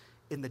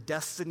in the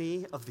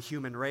destiny of the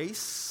human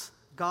race.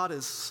 God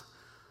is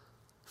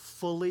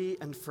fully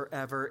and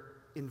forever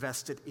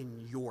invested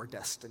in your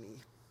destiny.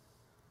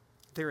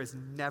 There is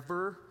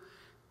never,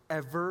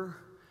 ever,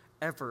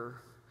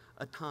 ever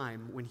a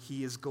time when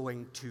he is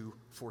going to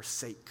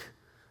forsake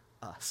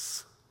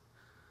us.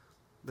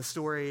 The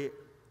story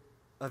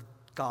of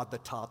God the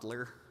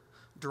toddler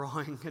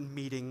drawing and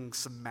meeting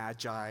some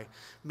magi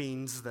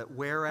means that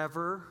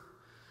wherever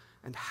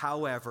and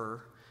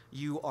however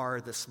you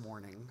are this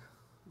morning,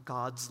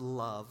 God's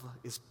love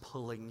is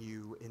pulling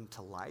you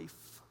into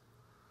life.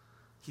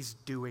 He's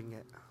doing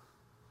it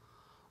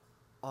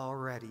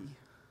already.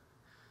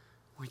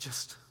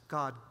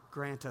 God,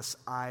 grant us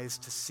eyes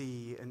to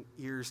see and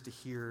ears to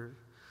hear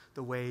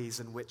the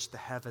ways in which the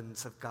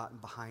heavens have gotten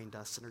behind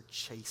us and are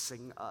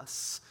chasing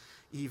us,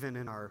 even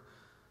in our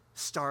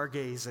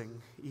stargazing,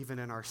 even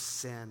in our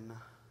sin.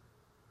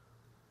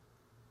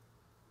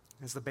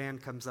 As the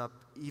band comes up,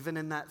 even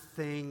in that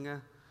thing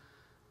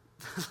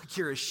like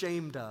you're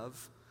ashamed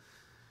of,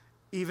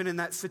 even in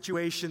that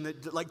situation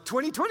that, like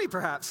 2020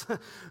 perhaps,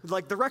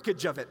 like the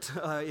wreckage of it,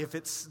 if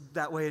it's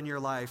that way in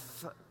your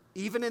life,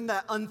 even in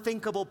that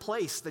unthinkable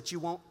place that you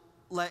won't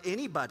let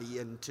anybody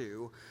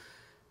into,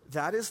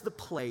 that is the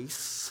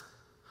place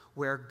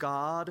where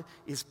God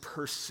is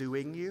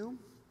pursuing you,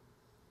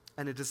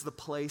 and it is the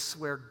place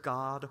where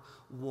God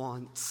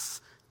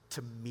wants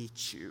to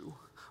meet you.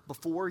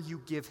 Before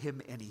you give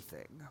him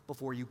anything,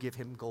 before you give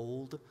him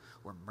gold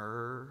or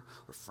myrrh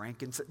or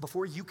frankincense,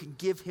 before you can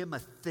give him a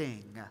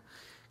thing,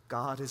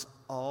 God is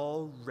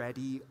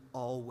already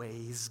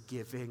always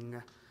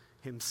giving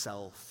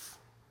himself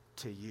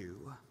to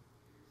you.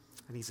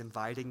 And he's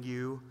inviting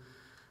you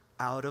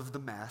out of the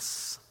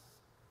mess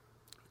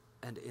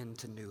and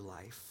into new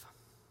life.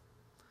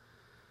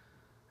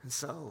 And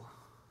so,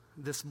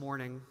 this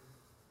morning,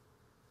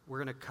 we're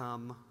going to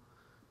come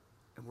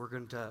and we're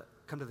going to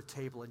come to the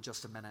table in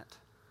just a minute.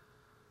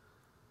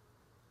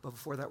 But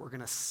before that, we're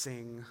going to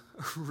sing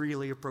a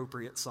really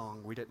appropriate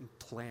song. We didn't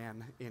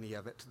plan any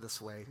of it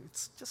this way.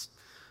 It's just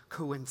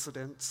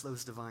coincidence,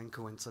 those divine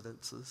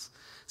coincidences.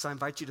 So I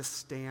invite you to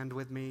stand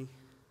with me.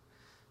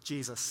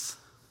 Jesus,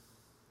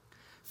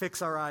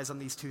 fix our eyes on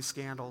these two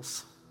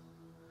scandals.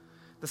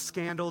 The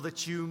scandal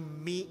that you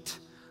meet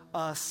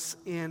us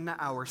in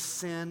our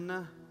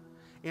sin,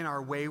 in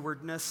our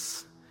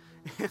waywardness,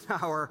 in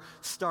our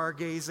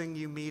stargazing,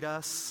 you meet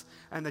us,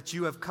 and that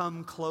you have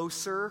come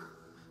closer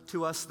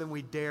to us than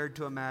we dared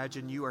to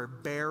imagine. You are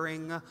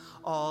bearing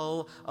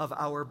all of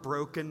our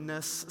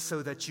brokenness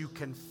so that you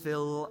can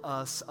fill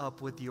us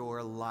up with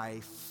your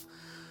life.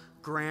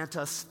 Grant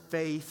us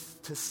faith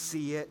to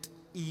see it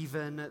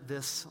even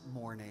this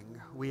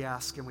morning. We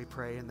ask and we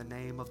pray in the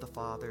name of the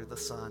Father, the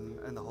Son,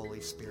 and the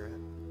Holy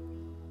Spirit.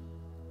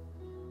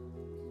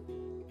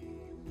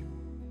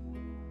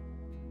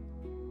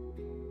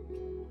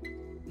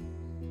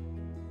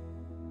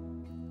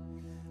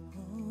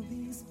 All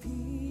these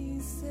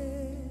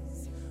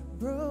pieces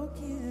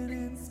broken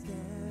and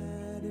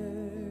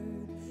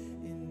scattered,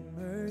 in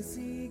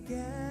mercy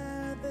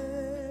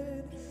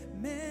gathered,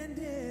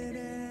 mended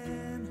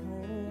and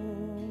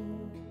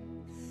whole,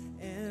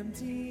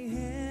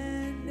 empty-handed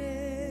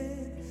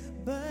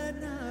but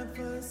not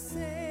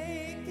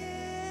forsaken.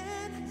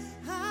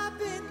 I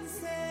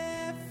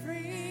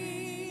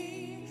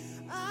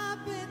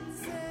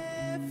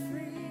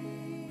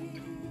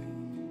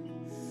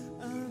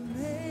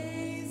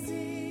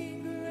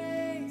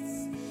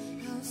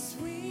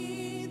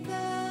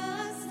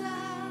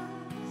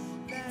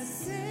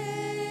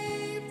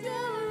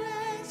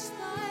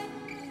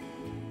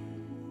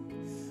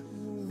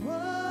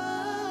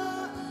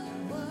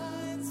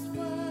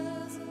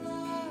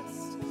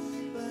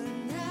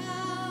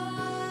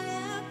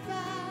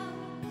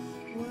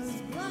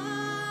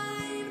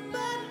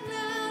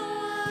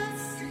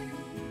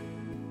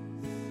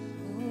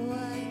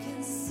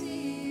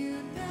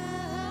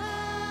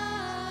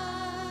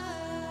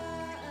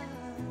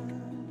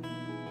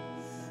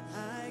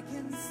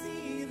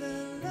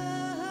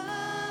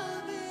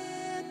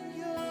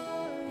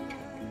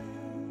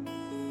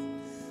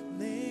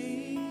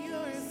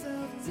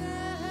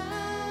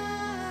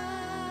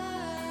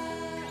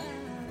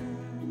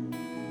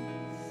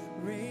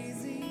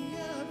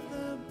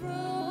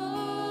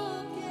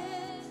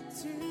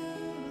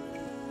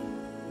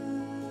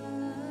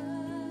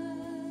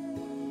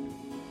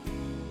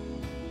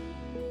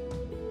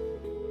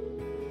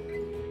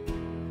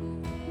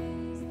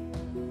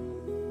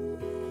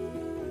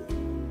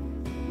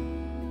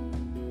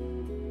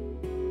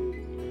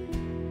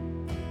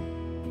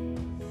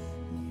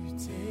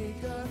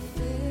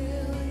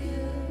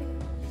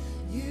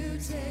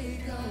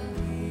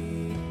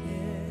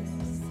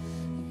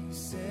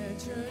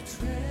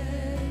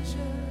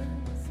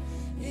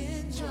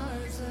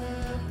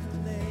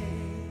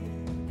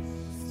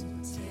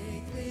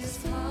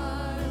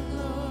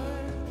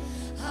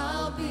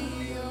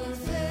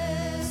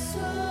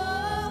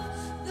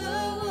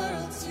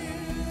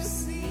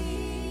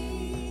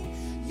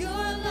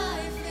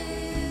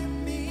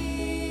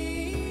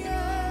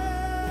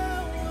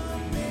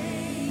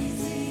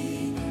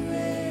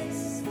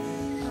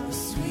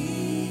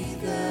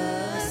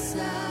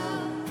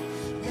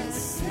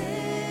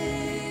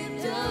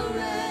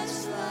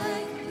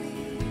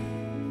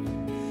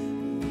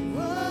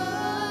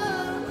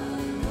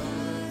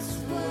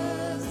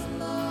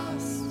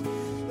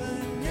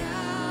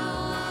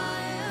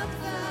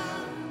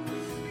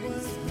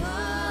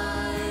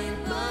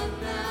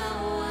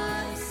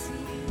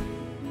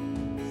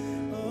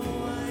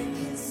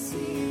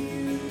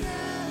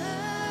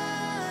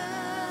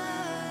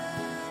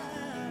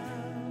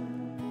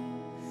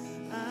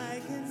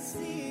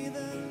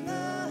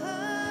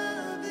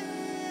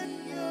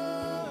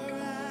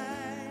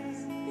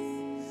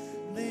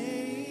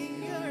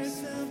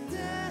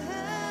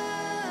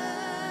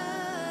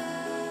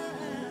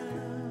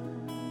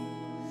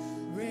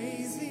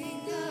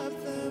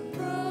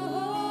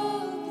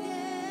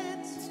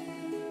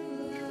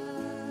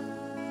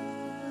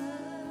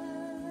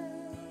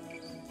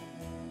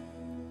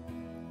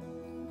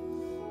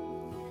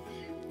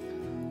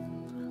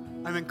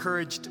I'm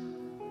encouraged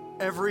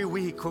every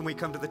week when we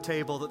come to the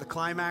table that the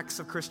climax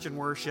of Christian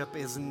worship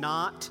is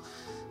not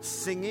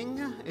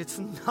singing. It's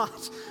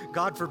not,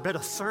 God forbid,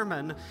 a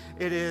sermon.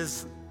 It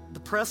is the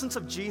presence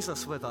of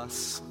Jesus with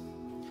us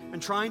and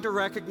trying to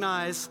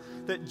recognize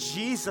that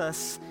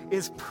Jesus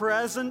is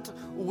present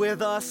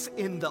with us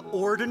in the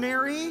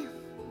ordinary,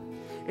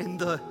 in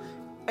the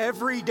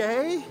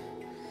everyday,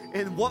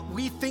 in what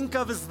we think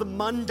of as the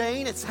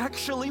mundane. It's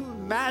actually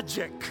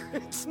magic.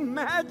 It's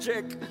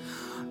magic,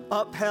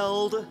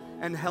 upheld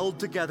and held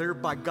together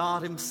by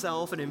God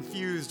himself and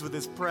infused with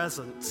his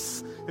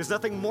presence. There's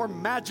nothing more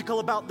magical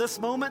about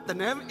this moment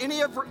than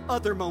any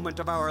other moment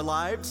of our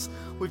lives.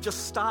 We've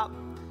just stopped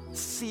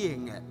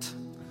seeing it.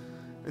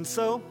 And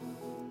so,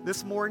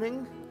 this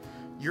morning,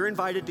 you're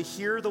invited to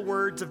hear the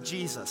words of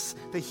Jesus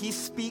that he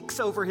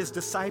speaks over his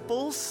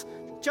disciples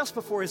just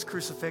before his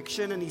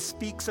crucifixion, and he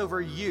speaks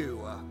over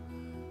you,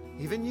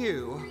 even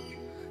you,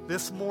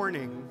 this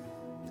morning.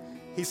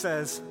 He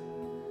says,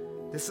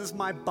 "This is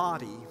my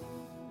body,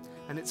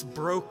 and it's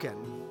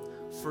broken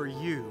for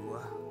you.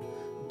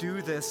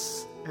 Do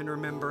this in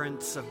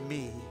remembrance of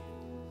me."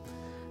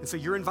 And so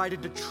you're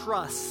invited to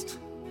trust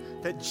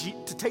that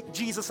to take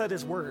Jesus at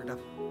his word.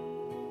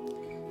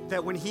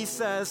 That when he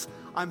says,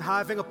 "I'm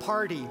having a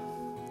party,"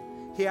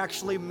 he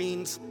actually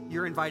means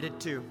you're invited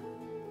too.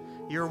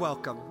 You're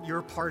welcome. You're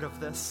a part of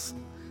this.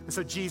 And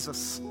so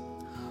Jesus,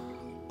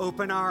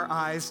 open our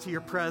eyes to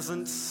your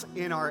presence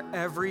in our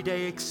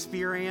everyday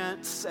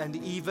experience and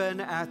even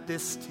at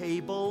this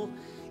table,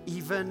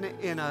 even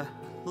in a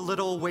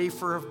little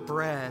wafer of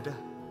bread.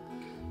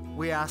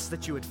 We ask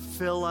that you would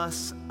fill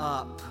us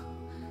up,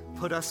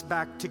 put us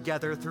back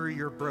together through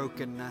your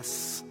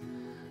brokenness.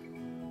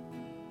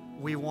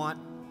 We want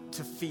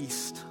to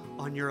feast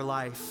on your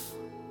life.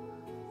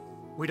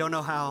 We don't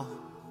know how.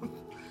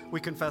 We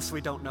confess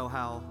we don't know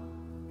how,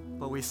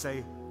 but we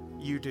say,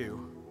 you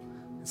do.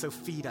 And so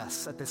feed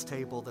us at this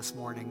table this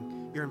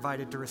morning. You're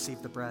invited to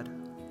receive the bread.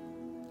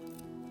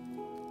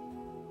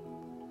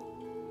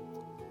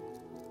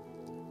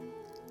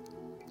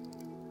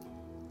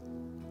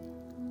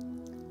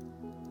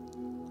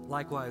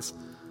 Likewise,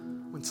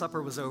 when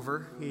supper was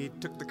over, he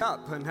took the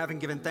cup, and having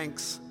given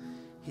thanks,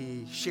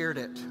 he shared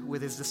it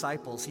with his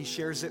disciples. He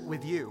shares it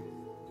with you.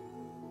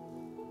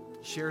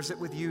 He shares it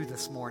with you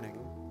this morning.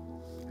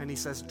 And he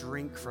says,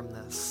 drink from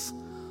this,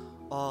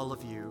 all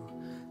of you.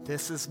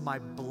 This is my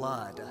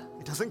blood.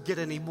 It doesn't get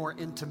any more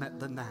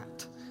intimate than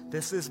that.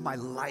 This is my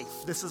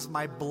life. This is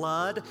my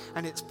blood,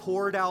 and it's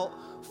poured out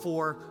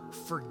for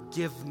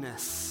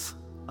forgiveness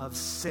of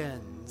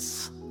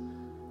sins.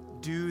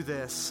 Do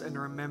this in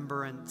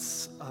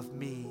remembrance of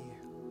me.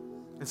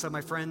 And so,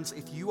 my friends,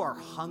 if you are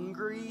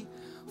hungry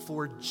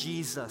for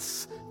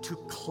Jesus to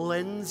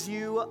cleanse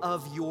you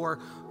of your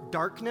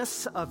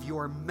darkness, of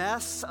your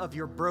mess, of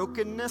your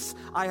brokenness,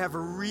 I have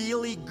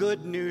really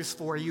good news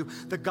for you.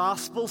 The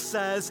gospel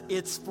says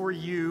it's for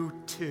you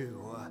too.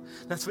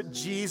 That's what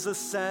Jesus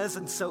says.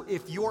 And so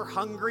if you're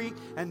hungry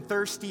and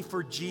thirsty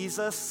for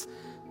Jesus,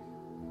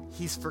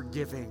 he's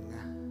forgiving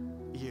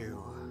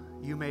you.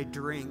 You may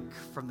drink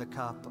from the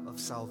cup of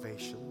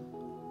salvation.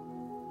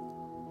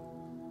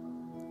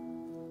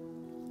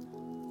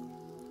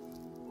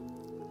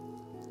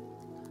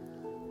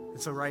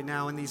 And so right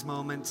now in these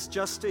moments,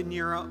 just in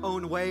your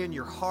own way, in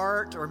your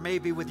heart, or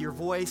maybe with your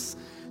voice,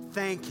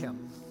 thank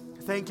him.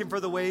 Thank him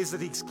for the ways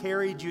that he's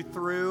carried you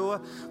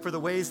through, for the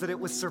ways that it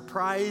was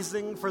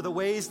surprising, for the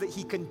ways that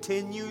he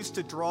continues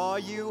to draw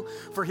you,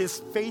 for his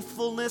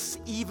faithfulness,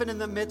 even in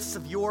the midst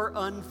of your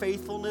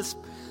unfaithfulness.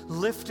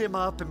 Lift him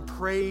up and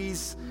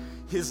praise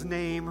his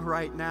name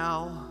right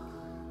now.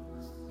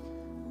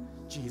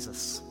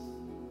 Jesus,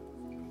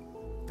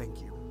 thank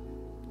you.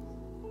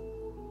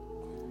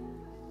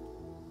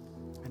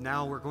 And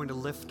now we're going to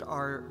lift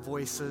our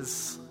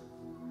voices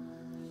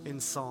in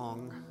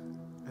song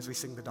as we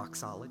sing the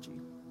doxology.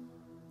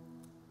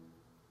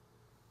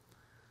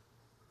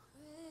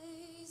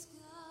 Praise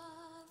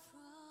God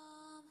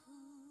from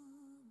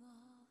whom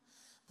all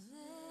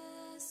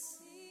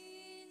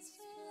blessings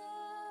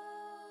flow.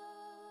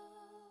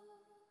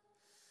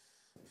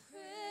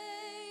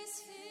 Praise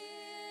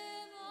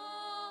him,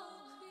 all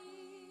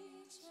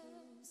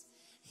creatures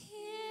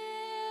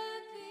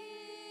here below.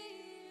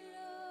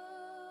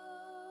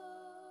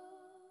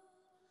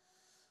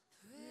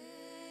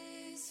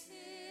 Praise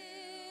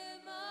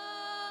him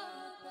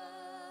above,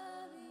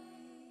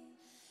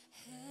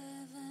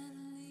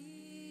 heavenly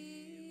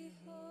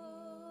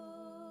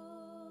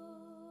hosts.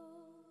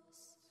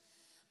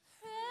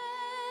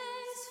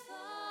 Praise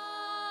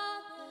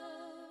Father,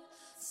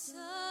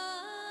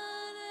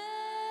 Son,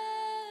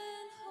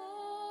 and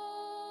Holy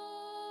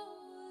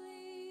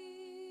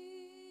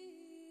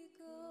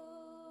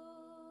Ghost.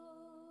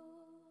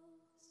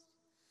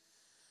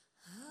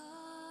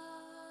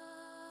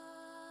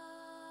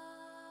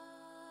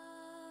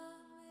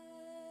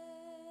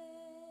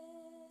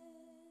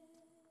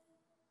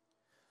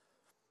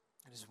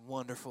 It is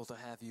wonderful to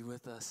have you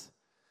with us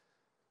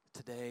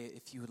today.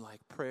 If you would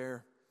like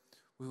prayer,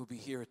 we will be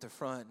here at the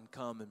front, and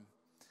come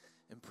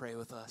and pray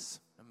with us.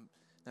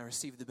 Now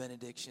receive the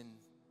benediction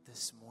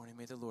this morning.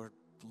 May the Lord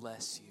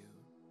bless you.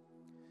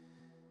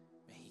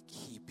 May he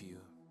keep you.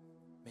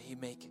 May he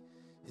make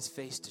his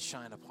face to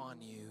shine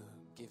upon you,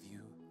 give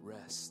you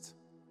rest.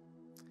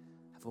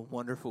 Have a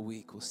wonderful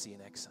week. We'll see you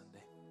next Sunday.